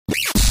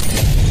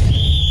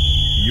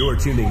You're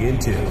tuning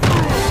into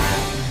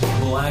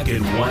Black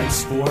and White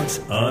Sports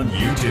on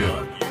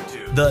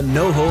YouTube. The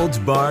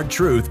no-holds-barred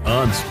truth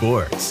on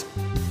sports.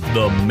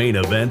 The main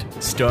event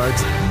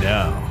starts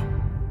now.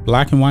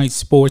 Black and White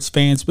Sports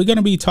fans, we're going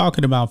to be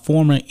talking about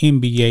former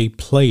NBA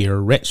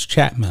player Rex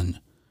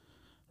Chapman.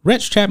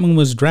 Rex Chapman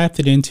was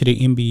drafted into the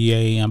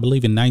NBA, I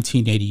believe, in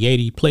 1988.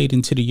 He played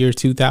into the year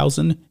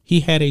 2000. He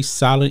had a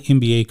solid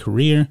NBA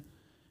career.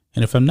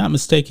 And if I'm not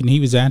mistaken,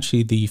 he was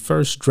actually the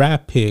first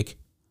draft pick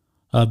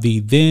of the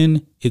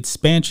then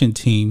expansion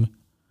team,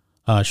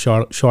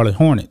 Charlotte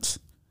Hornets.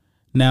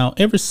 Now,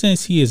 ever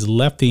since he has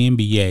left the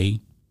NBA,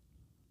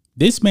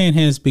 this man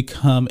has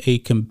become a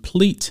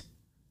complete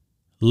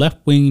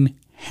left-wing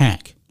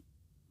hack.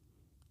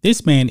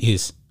 This man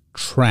is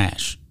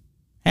trash,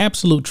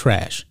 absolute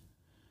trash.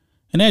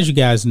 And as you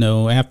guys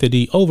know, after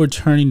the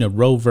overturning of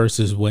Roe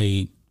versus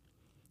Wade,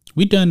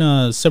 we've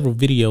done several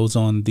videos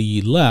on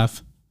the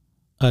left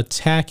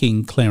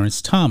attacking Clarence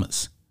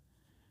Thomas.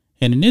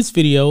 And in this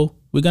video,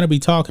 we're going to be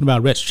talking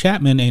about Rex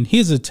Chapman and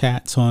his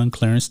attacks on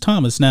Clarence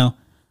Thomas. Now,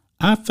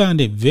 I find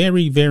it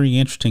very, very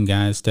interesting,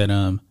 guys,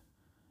 that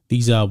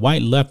these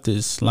white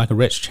leftists like a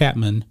Rex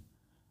Chapman,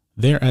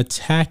 they're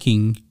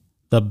attacking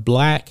the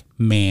black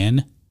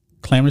man,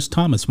 Clarence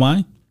Thomas.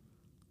 Why?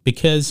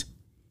 Because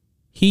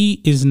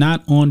he is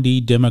not on the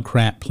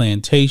Democrat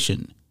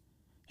plantation.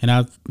 And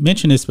I've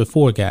mentioned this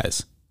before,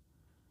 guys.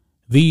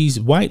 These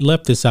white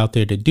leftists out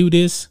there that do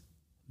this,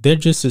 they're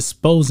just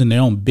exposing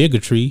their own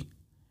bigotry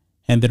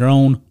and their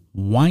own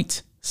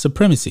white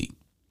supremacy.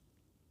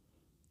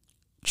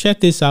 Check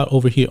this out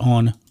over here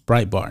on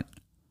Breitbart.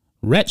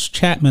 Rex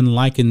Chapman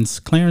likens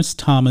Clarence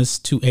Thomas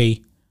to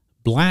a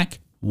black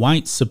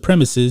white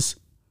supremacist,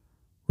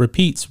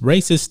 repeats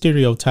racist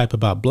stereotype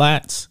about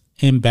blacks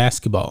in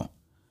basketball.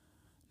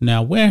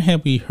 Now, where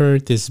have we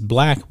heard this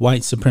black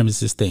white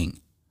supremacist thing?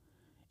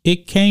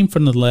 It came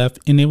from the left,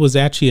 and it was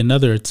actually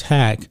another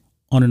attack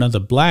on another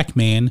black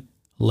man,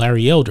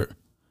 Larry Elder,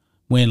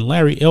 when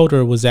Larry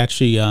Elder was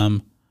actually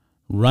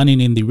running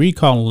in the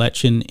recall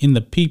election in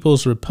the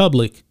People's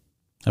Republic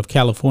of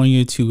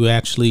California to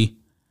actually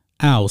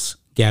oust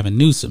Gavin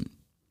Newsom.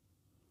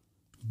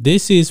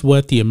 This is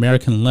what the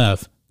American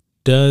left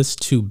does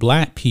to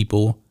black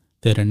people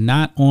that are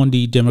not on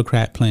the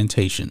Democrat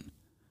plantation.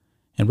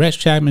 And Rex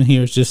Chapman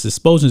here is just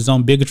exposing his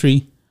own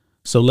bigotry.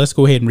 So let's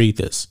go ahead and read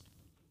this.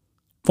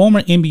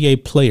 Former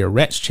NBA player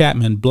Rex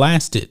Chapman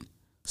blasted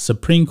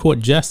Supreme Court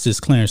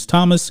Justice Clarence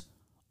Thomas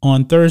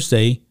on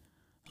Thursday,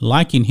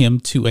 likening him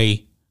to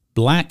a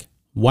black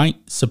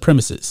white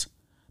supremacist.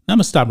 Now I'm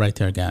going to stop right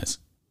there, guys.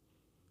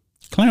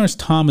 Clarence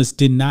Thomas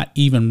did not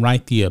even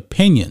write the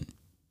opinion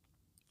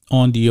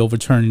on the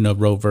overturning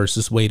of Roe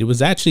versus Wade. It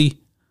was actually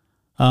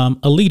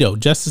Alito,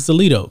 Justice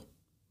Alito.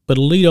 But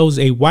Alito's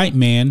a white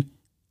man.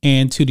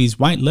 And to these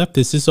white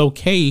leftists, it's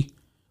okay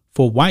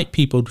for white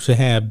people to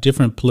have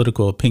different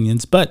political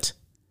opinions. But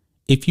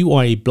if you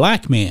are a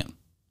black man,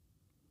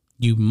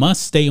 you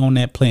must stay on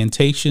that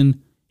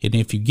plantation. And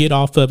if you get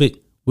off of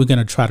it, we're going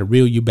to try to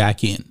reel you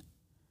back in.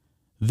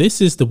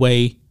 This is the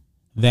way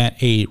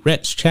that a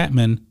Rex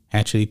Chapman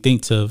actually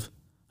thinks of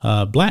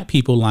black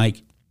people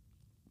like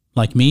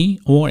me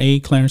or a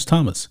Clarence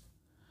Thomas.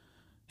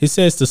 It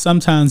says the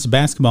sometimes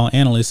basketball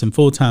analyst and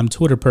full-time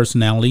Twitter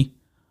personality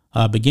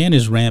began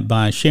his rant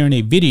by sharing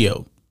a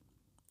video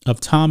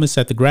of Thomas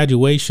at the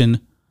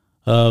graduation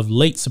of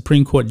late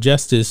Supreme Court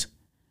Justice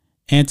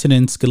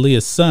Antonin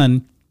Scalia's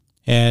son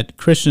at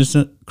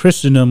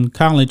Christendom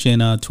College in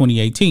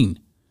 2018.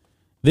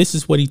 This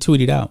is what he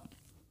tweeted out.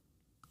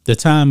 The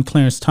time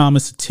Clarence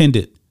Thomas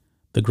attended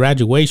the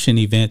graduation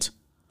event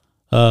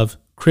of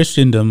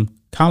Christendom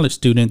College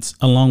students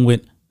along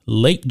with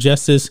late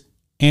Justice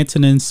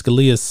Antonin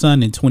Scalia's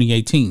son in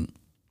 2018.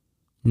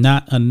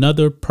 Not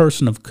another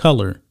person of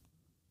color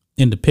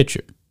in the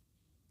picture.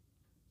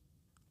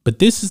 But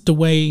this is the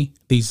way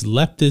these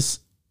leftists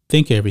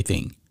think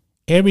everything.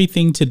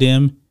 Everything to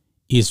them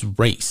is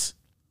race.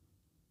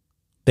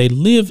 They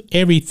live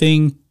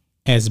everything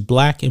as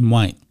black and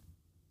white.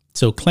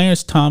 So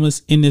Clarence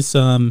Thomas in this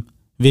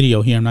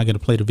video here, I'm not going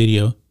to play the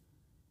video.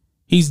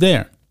 He's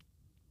there.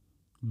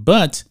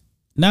 But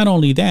not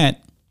only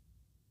that,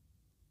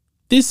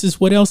 this is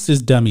what else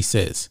this dummy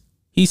says.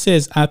 He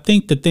says, I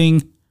think the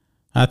thing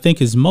I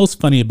think is most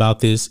funny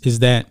about this is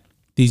that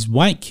these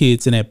white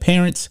kids and their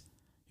parents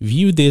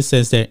view this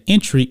as their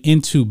entry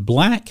into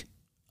black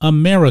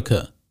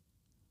America.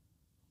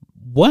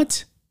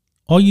 What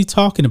are you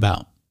talking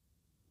about?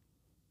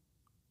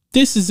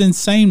 This is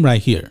insane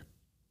right here.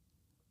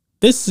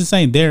 This is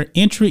insane. Their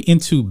entry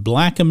into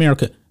black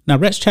America. Now,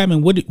 Rex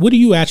Chapman, what do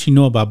you actually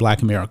know about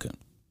black America?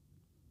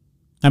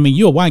 I mean,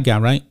 you're a white guy,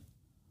 right?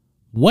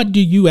 What do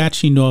you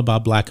actually know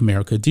about black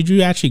America? Did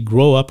you actually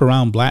grow up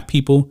around black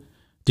people?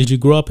 Did you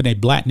grow up in a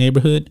black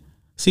neighborhood?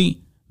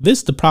 See, this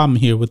is the problem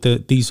here with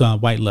these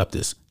white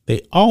leftists.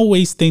 They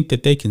always think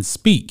that they can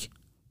speak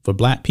for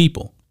black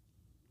people.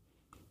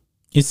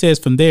 It says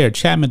from there,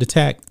 Chapman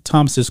attacked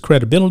Thomas's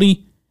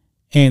credibility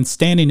and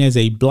standing as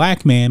a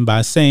black man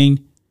by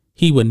saying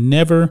he would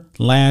never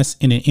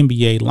last in an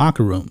NBA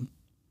locker room.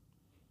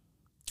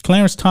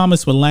 Clarence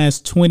Thomas would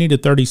last 20 to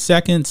 30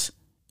 seconds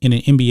in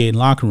an NBA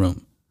locker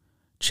room.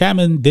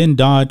 Chapman then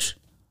dogged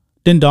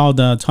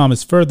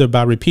Thomas further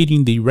by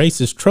repeating the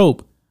racist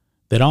trope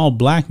that all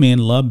black men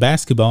love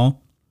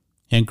basketball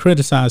and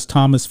criticized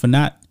Thomas for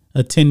not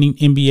attending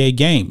NBA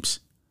games.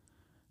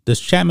 Does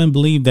Chapman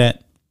believe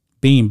that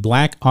being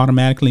black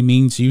automatically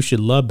means you should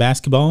love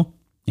basketball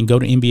and go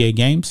to NBA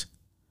games?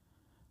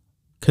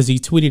 Because he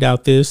tweeted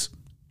out this: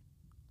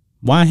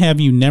 "Why have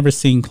you never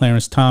seen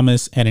Clarence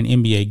Thomas at an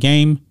NBA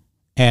game?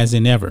 As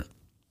in ever."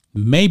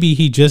 Maybe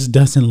he just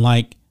doesn't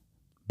like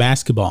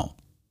basketball.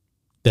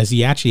 Does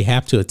he actually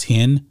have to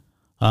attend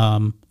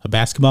a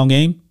basketball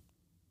game?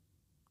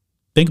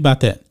 Think about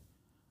that.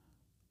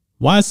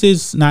 Why is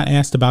this not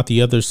asked about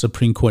the other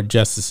Supreme Court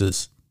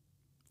justices?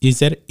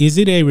 Is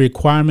it a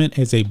requirement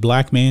as a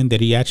black man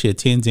that he actually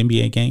attends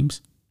NBA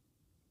games?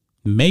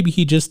 Maybe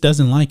he just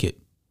doesn't like it.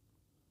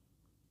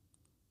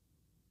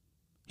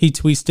 He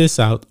tweets this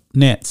out.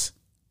 Nets: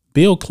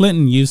 "Bill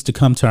Clinton used to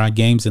come to our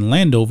games in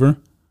Landover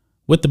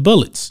with the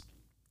Bullets.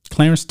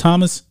 Clarence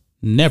Thomas,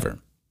 never.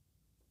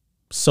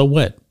 So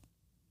what?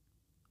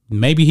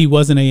 Maybe he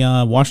wasn't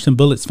a Washington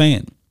Bullets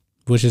fan,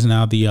 which is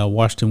now the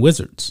Washington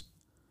Wizards."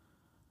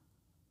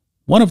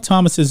 One of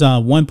Thomas's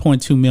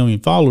 1.2 million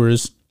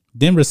followers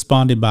then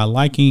responded by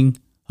liking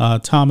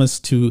Thomas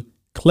to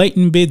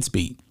Clayton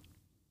Bigsby,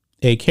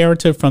 a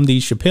character from the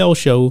Chappelle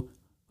Show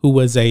who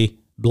was a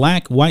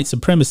black white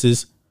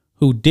supremacist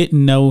who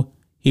didn't know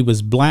he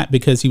was black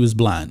because he was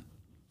blind.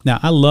 Now,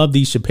 I love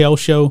the Chappelle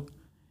Show,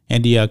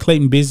 and the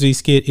Clayton Bigsby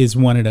skit is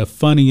one of the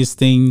funniest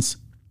things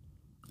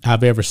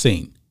I've ever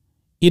seen.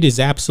 It is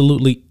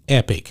absolutely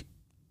epic.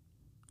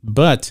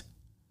 But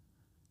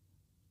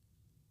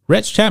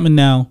Rex Chapman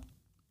now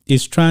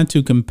is trying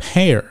to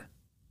compare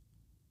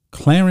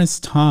Clarence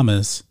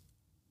Thomas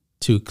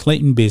to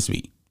Clayton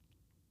Bigsby,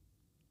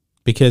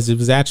 because it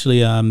was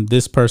actually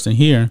this person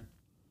here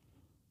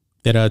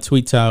that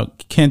tweets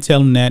out, "Can't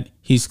tell him that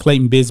he's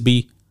Clayton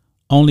Bigsby.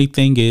 Only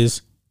thing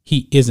is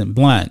he isn't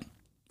blind."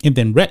 And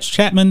then Rex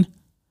Chapman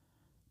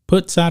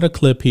puts out a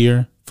clip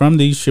here from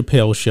the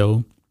Chappelle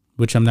Show,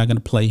 which I'm not going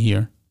to play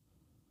here.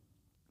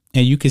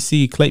 And you can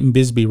see Clayton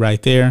Bigsby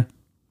right there.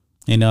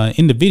 And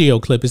in the video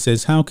clip, it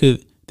says, "How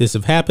could this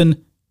have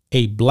happened?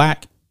 A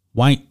black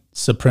white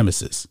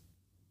supremacist."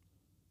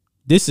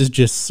 This is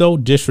just so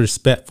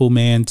disrespectful,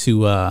 man,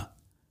 to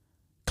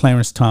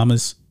Clarence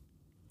Thomas.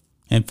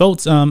 And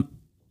folks,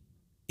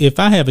 if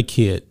I have a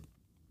kid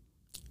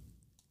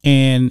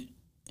and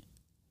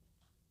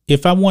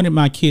if I wanted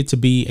my kid to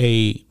be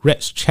a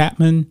Rex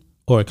Chapman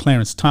or a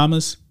Clarence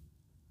Thomas,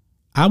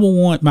 I would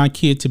want my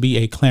kid to be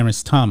a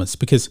Clarence Thomas,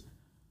 because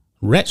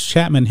Rex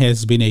Chapman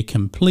has been a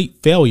complete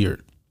failure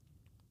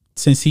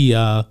since he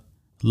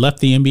left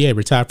the NBA,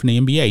 retired from the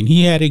NBA, and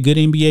he had a good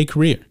NBA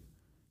career.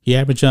 He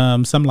averaged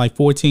something like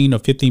 14 or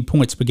 15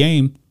 points per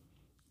game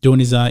during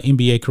his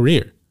NBA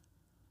career.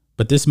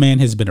 But this man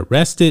has been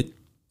arrested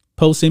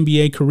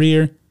post-NBA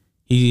career.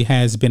 He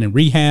has been in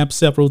rehab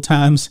several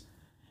times.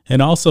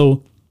 And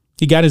also,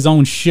 he got his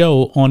own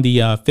show on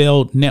the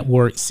failed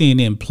network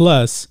CNN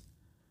Plus.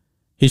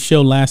 His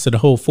show lasted a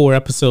whole 4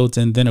 episodes.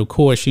 And then, of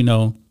course,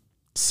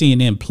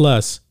 CNN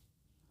Plus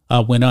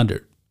went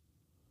under.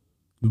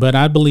 But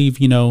I believe,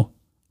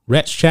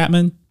 Rex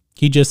Chapman,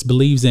 he just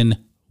believes in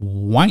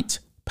white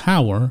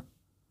power,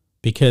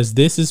 because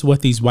this is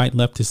what these white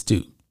leftists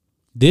do.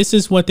 This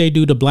is what they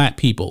do to black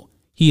people.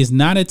 He is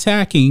not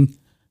attacking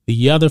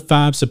the other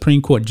 5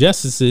 Supreme Court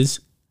justices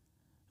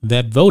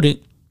that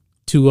voted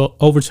to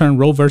overturn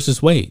Roe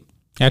versus Wade.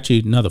 Actually,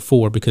 another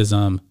 4, because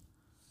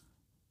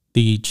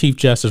the Chief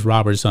Justice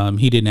Roberts,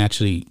 he didn't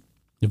actually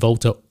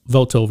vote to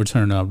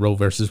overturn Roe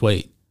versus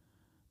Wade.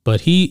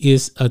 But he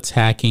is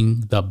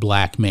attacking the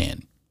black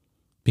man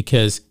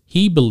because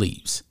he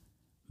believes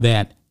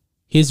that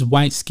his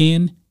white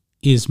skin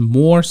is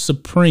more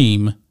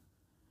supreme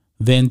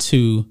than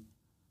to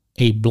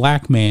a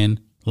black man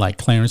like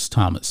Clarence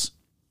Thomas.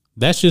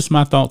 That's just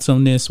my thoughts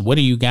on this. What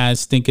do you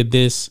guys think of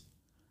this?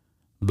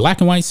 Black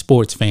and white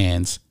sports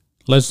fans,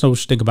 let us know what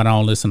you think about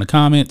all this in the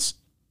comments.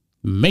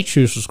 Make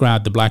sure you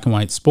subscribe to Black and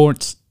White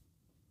Sports,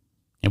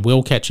 and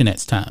we'll catch you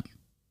next time.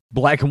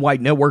 Black and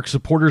White Network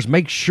supporters,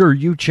 make sure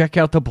you check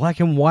out the Black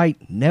and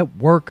White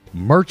Network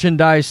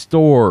merchandise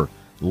store.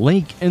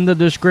 Link in the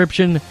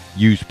description.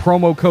 Use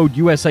promo code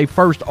USA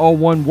First, all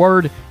one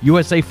word.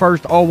 USA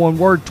First, all one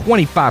word.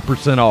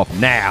 25% off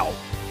now.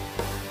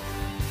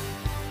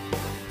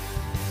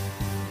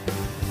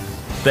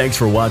 Thanks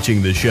for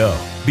watching the show.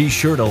 Be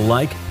sure to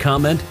like,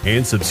 comment,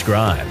 and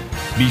subscribe.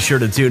 Be sure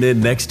to tune in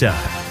next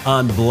time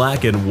on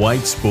Black and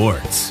White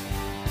Sports.